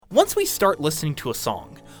Once we start listening to a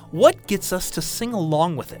song, what gets us to sing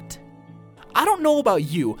along with it? I don't know about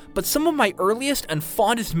you, but some of my earliest and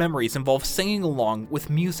fondest memories involve singing along with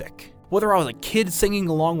music. Whether I was a kid singing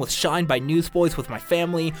along with Shine by Newsboys with my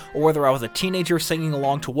family, or whether I was a teenager singing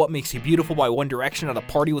along to What Makes You Beautiful by One Direction at a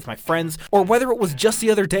party with my friends, or whether it was just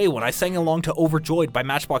the other day when I sang along to Overjoyed by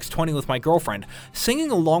Matchbox 20 with my girlfriend,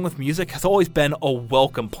 singing along with music has always been a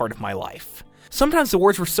welcome part of my life. Sometimes the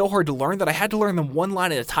words were so hard to learn that I had to learn them one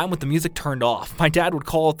line at a time with the music turned off. My dad would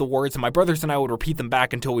call out the words and my brothers and I would repeat them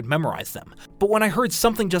back until we'd memorize them. But when I heard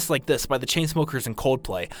Something Just Like This by the Chainsmokers and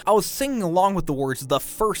Coldplay, I was singing along with the words the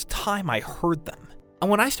first time I heard them. And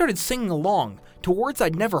when I started singing along to words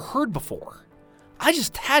I'd never heard before, I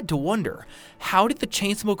just had to wonder, how did the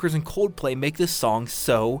Chainsmokers and Coldplay make this song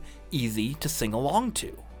so easy to sing along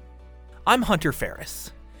to? I'm Hunter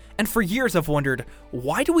Ferris. And for years I've wondered,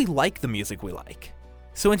 why do we like the music we like?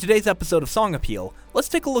 So in today's episode of Song Appeal, let's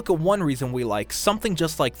take a look at one reason we like Something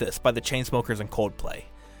Just Like This by the Chainsmokers and Coldplay.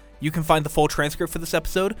 You can find the full transcript for this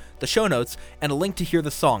episode, the show notes, and a link to hear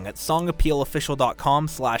the song at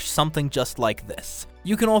songappealofficial.com/somethingjustlikethis.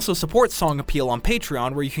 You can also support Song Appeal on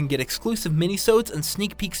Patreon, where you can get exclusive minisodes and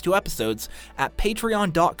sneak peeks to episodes at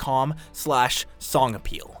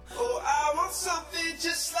patreon.com/songappeal. Oh, I want something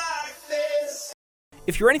just like this.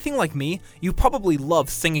 If you're anything like me, you probably love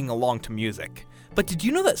singing along to music. But did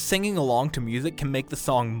you know that singing along to music can make the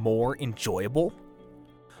song more enjoyable?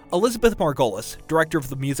 Elizabeth Margolis, director of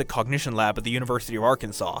the Music Cognition Lab at the University of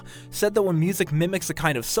Arkansas, said that when music mimics a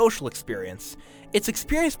kind of social experience, it's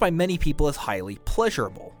experienced by many people as highly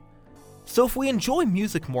pleasurable. So if we enjoy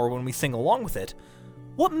music more when we sing along with it,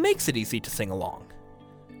 what makes it easy to sing along?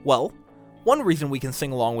 Well, one reason we can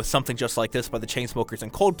sing along with Something Just Like This by the Chainsmokers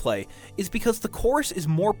and Coldplay is because the chorus is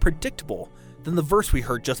more predictable than the verse we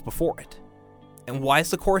heard just before it. And why is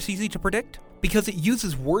the chorus easy to predict? Because it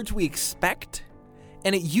uses words we expect,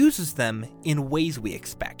 and it uses them in ways we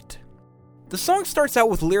expect. The song starts out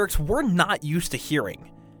with lyrics we're not used to hearing,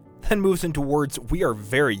 then moves into words we are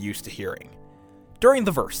very used to hearing. During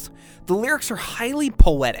the verse, the lyrics are highly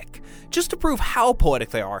poetic. Just to prove how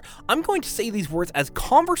poetic they are, I'm going to say these words as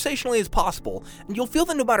conversationally as possible, and you'll feel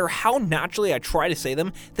that no matter how naturally I try to say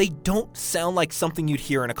them, they don't sound like something you'd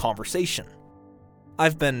hear in a conversation.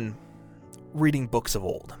 I've been reading books of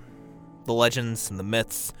old. The legends and the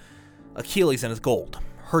myths, Achilles and his gold,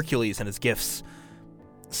 Hercules and his gifts,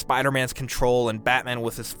 Spider-Man's control and Batman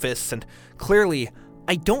with his fists, and clearly,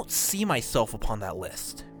 I don't see myself upon that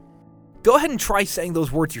list. Go ahead and try saying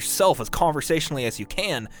those words yourself as conversationally as you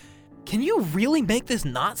can. Can you really make this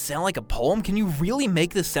not sound like a poem? Can you really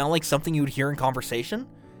make this sound like something you would hear in conversation?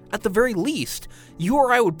 At the very least, you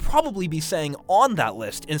or I would probably be saying on that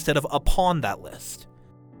list instead of upon that list.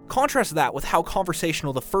 Contrast that with how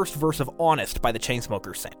conversational the first verse of Honest by the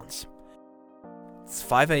Chainsmokers sounds. It's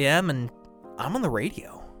 5 a.m. and I'm on the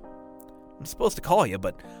radio. I'm supposed to call you,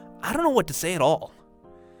 but I don't know what to say at all.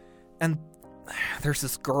 And there's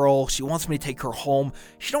this girl, she wants me to take her home.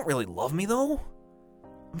 She don't really love me though.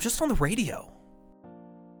 I'm just on the radio.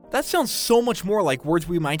 That sounds so much more like words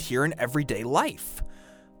we might hear in everyday life.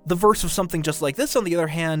 The verse of Something Just Like This, on the other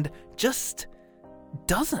hand, just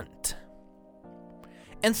doesn't.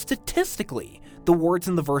 And statistically, the words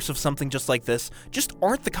in the verse of Something Just Like This just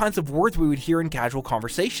aren't the kinds of words we would hear in casual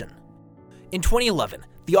conversation. In 2011,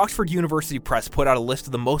 the Oxford University Press put out a list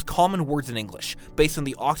of the most common words in English, based on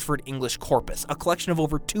the Oxford English Corpus, a collection of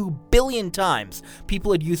over 2 billion times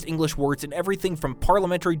people had used English words in everything from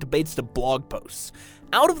parliamentary debates to blog posts.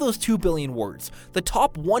 Out of those 2 billion words, the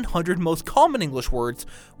top 100 most common English words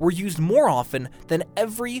were used more often than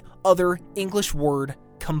every other English word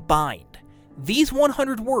combined. These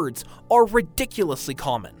 100 words are ridiculously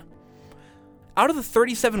common. Out of the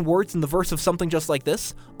 37 words in the verse of Something Just Like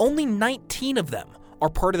This, only 19 of them are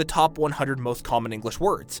part of the top 100 most common English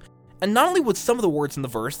words. And not only would some of the words in the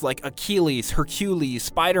verse, like Achilles, Hercules,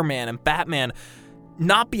 Spider-Man, and Batman,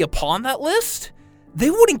 not be upon that list, they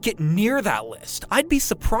wouldn't get near that list. I'd be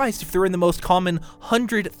surprised if they're in the most common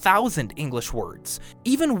 100,000 English words,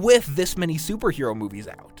 even with this many superhero movies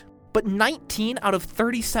out. But 19 out of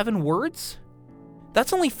 37 words?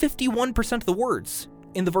 That's only 51% of the words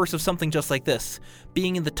in the verse of Something Just Like This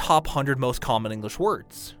being in the top 100 most common English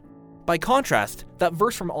words. By contrast, that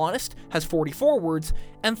verse from Honest has 44 words,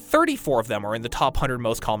 and 34 of them are in the top 100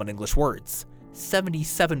 most common English words.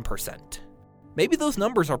 77%. Maybe those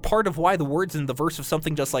numbers are part of why the words in the verse of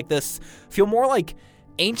Something Just Like This feel more like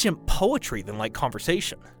ancient poetry than like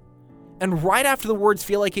conversation. And right after the words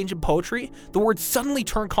feel like ancient poetry, the words suddenly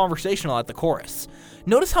turn conversational at the chorus.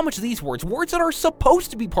 Notice how much these words that are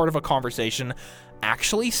supposed to be part of a conversation,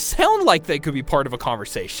 actually sound like they could be part of a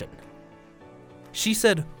conversation. She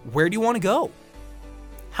said, "Where do you want to go?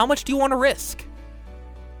 How much do you want to risk?"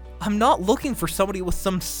 I'm not looking for somebody with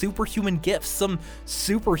some superhuman gifts, some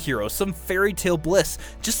superhero, some fairy tale bliss,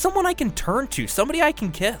 just someone I can turn to, somebody I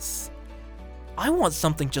can kiss. I want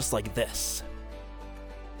something just like this.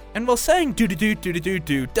 And while saying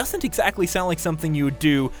do-do-do-do-do-do doesn't exactly sound like something you would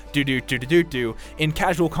do do-do-do-do-do in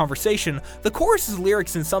casual conversation, the chorus's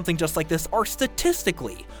lyrics in something just like this are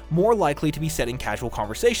statistically more likely to be said in casual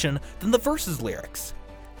conversation than the verse's lyrics.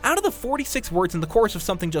 Out of the 46 words in the chorus of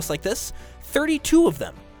something just like this, 32 of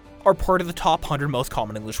them are part of the top 100 most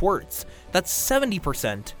common English words. That's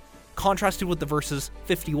 70%, contrasted with the verse's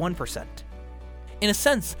 51%. In a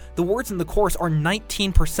sense, the words in the chorus are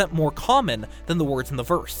 19% more common than the words in the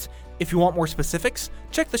verse. If you want more specifics,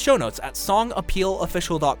 check the show notes at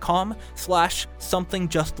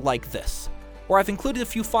songappealofficial.com/something-just-like-this, where I've included a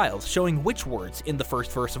few files showing which words in the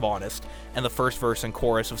first verse of Honest and the first verse and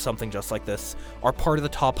chorus of Something Just Like This are part of the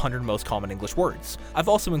top 100 most common English words. I've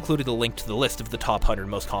also included a link to the list of the top 100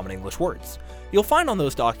 most common English words. You'll find on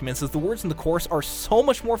those documents that the words in the chorus are so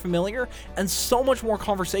much more familiar and so much more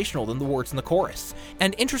conversational than the words in the chorus.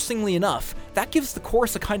 And interestingly enough, that gives the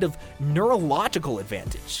chorus a kind of neurological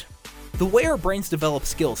advantage. The way our brains develop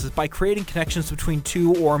skills is by creating connections between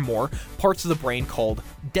two or more parts of the brain called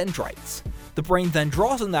dendrites. The brain then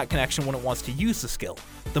draws on that connection when it wants to use the skill.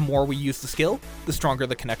 The more we use the skill, the stronger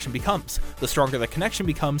the connection becomes. The stronger the connection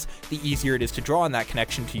becomes, the easier it is to draw on that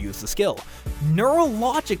connection to use the skill.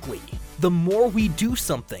 Neurologically, the more we do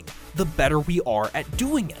something, the better we are at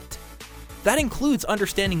doing it. That includes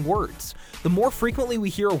understanding words. The more frequently we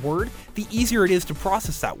hear a word, the easier it is to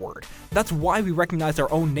process that word. That's why we recognize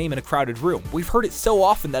our own name in a crowded room. We've heard it so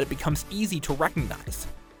often that it becomes easy to recognize.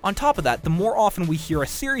 On top of that, the more often we hear a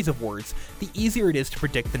series of words, the easier it is to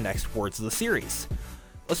predict the next words of the series.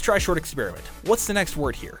 Let's try a short experiment. What's the next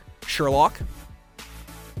word here? Sherlock?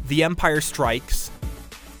 The Empire Strikes?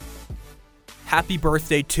 Happy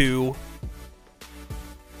birthday to...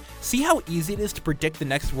 See how easy it is to predict the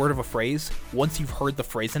next word of a phrase once you've heard the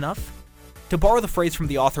phrase enough? To borrow the phrase from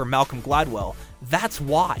the author Malcolm Gladwell, that's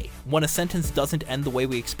why, when a sentence doesn't end the way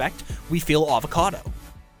we expect, we feel avocado.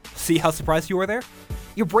 See how surprised you are there?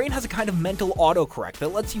 Your brain has a kind of mental autocorrect that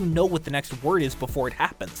lets you know what the next word is before it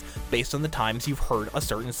happens, based on the times you've heard a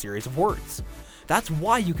certain series of words. That's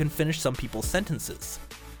why you can finish some people's sentences.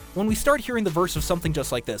 When we start hearing the verse of Something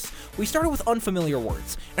Just Like This, we started with unfamiliar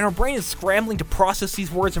words, and our brain is scrambling to process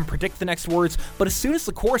these words and predict the next words, but as soon as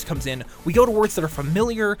the chorus comes in, we go to words that are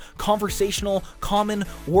familiar, conversational, common,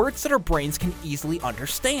 words that our brains can easily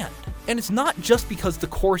understand. And it's not just because the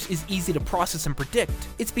chorus is easy to process and predict,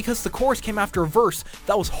 it's because the chorus came after a verse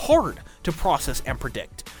that was hard to process and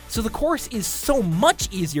predict. So the chorus is so much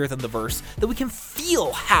easier than the verse that we can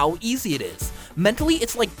feel how easy it is. Mentally,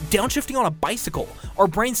 it's like downshifting on a bicycle. Our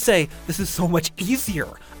brains say, this is so much easier.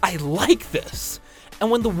 I like this.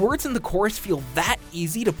 And when the words in the chorus feel that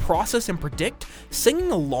easy to process and predict,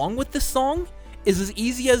 singing along with this song is as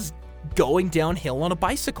easy as going downhill on a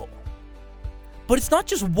bicycle. But it's not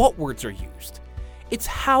just what words are used, it's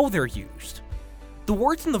how they're used. The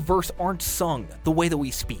words in the verse aren't sung the way that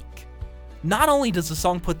we speak. Not only does the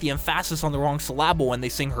song put the emphasis on the wrong syllable when they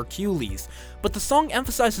sing Hercules, but the song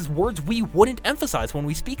emphasizes words we wouldn't emphasize when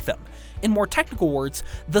we speak them. In more technical words,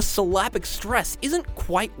 the syllabic stress isn't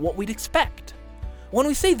quite what we'd expect. When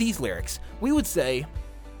we say these lyrics, we would say,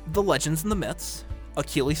 the legends and the myths,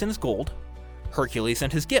 Achilles and his gold, Hercules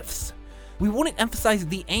and his gifts. We wouldn't emphasize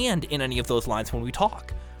the and in any of those lines when we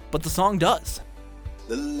talk, but the song does.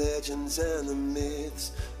 The legends and the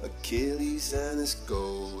myths, Achilles and his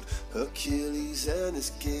gold, Hercules and his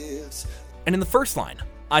gifts. And in the first line,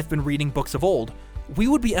 I've been reading books of old, we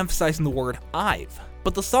would be emphasizing the word I've,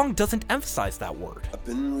 but the song doesn't emphasize that word. I've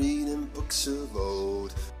been reading books of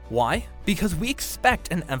old. Why? Because we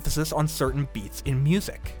expect an emphasis on certain beats in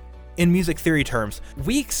music. In music theory terms,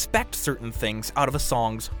 we expect certain things out of a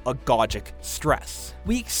song's agogic stress.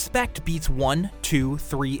 We expect beats 1, 2,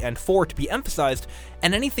 3, and 4 to be emphasized,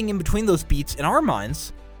 and anything in between those beats in our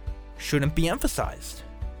minds shouldn't be emphasized.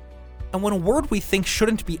 And when a word we think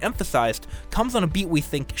shouldn't be emphasized comes on a beat we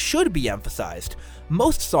think should be emphasized,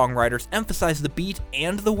 most songwriters emphasize the beat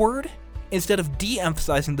and the word instead of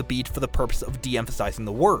de-emphasizing the beat for the purpose of de-emphasizing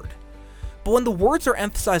the word. But when the words are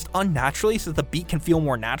emphasized unnaturally so that the beat can feel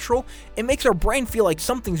more natural, it makes our brain feel like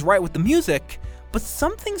something's right with the music, but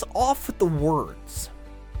something's off with the words.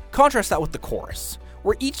 Contrast that with the chorus,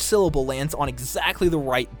 where each syllable lands on exactly the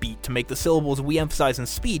right beat to make the syllables we emphasize in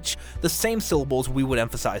speech the same syllables we would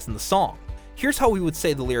emphasize in the song. Here's how we would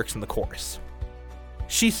say the lyrics in the chorus.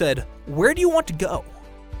 She said, "Where do you want to go?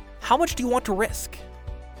 How much do you want to risk?"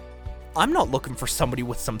 I'm not looking for somebody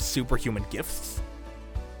with some superhuman gifts,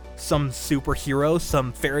 some superhero,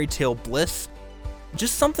 some fairy tale bliss.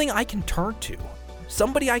 Just something I can turn to,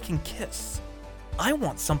 somebody I can kiss. I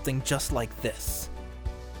want something just like this.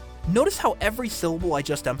 Notice how every syllable I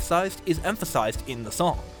just emphasized is emphasized in the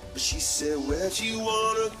song. She said, where'd you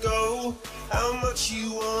wanna go? How much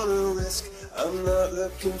you wanna risk? I'm not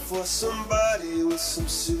looking for somebody with some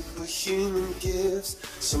superhuman gifts,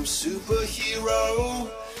 some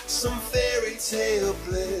superhero, some fairy tale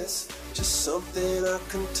bliss. Just something I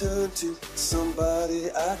can turn to,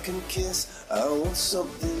 somebody I can kiss. I want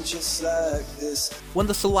something just like this. When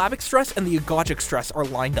the syllabic stress and the egogic stress are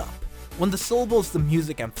lined up, when the syllables the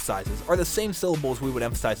music emphasizes are the same syllables we would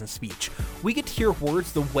emphasize in speech, we get to hear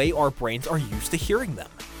words the way our brains are used to hearing them.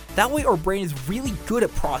 That way our brain is really good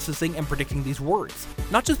at processing and predicting these words,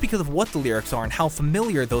 not just because of what the lyrics are and how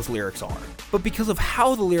familiar those lyrics are, but because of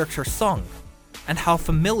how the lyrics are sung, and how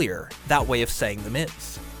familiar that way of saying them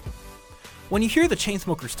is. When you hear the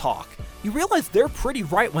Chainsmokers talk, you realize they're pretty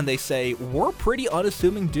right when they say, "We're pretty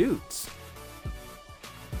unassuming dudes."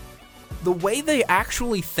 The way they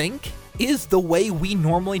actually think is the way we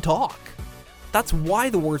normally talk. That's why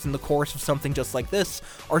the words in the chorus of something just like this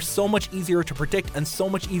are so much easier to predict and so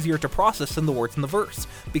much easier to process than the words in the verse,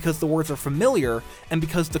 because the words are familiar and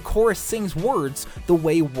because the chorus sings words the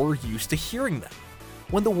way we're used to hearing them.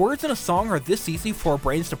 When the words in a song are this easy for our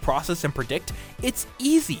brains to process and predict, it's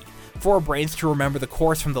easy for our brains to remember the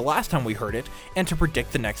chorus from the last time we heard it and to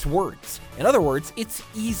predict the next words. In other words, it's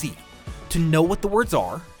easy to know what the words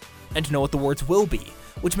are and to know what the words will be,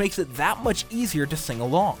 which makes it that much easier to sing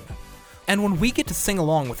along. And when we get to sing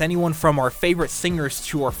along with anyone from our favorite singers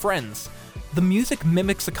to our friends, the music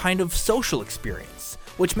mimics a kind of social experience,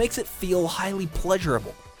 which makes it feel highly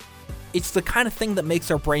pleasurable. It's the kind of thing that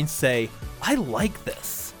makes our brains say, "I like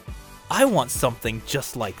this. I want something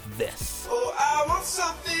just like this." Oh, I want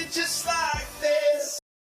something just like this.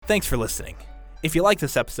 Thanks for listening. If you like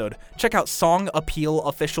this episode, check out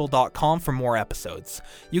songappealofficial.com for more episodes.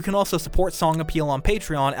 You can also support Song Appeal on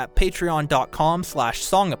Patreon at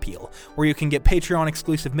patreon.com/songappeal, where you can get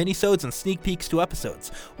Patreon-exclusive minisodes and sneak peeks to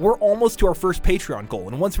episodes. We're almost to our first Patreon goal,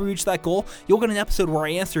 and once we reach that goal, you'll get an episode where I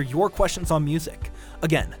answer your questions on music.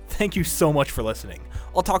 Again, thank you so much for listening.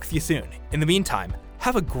 I'll talk with you soon. In the meantime,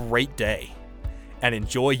 have a great day, and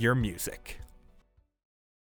enjoy your music.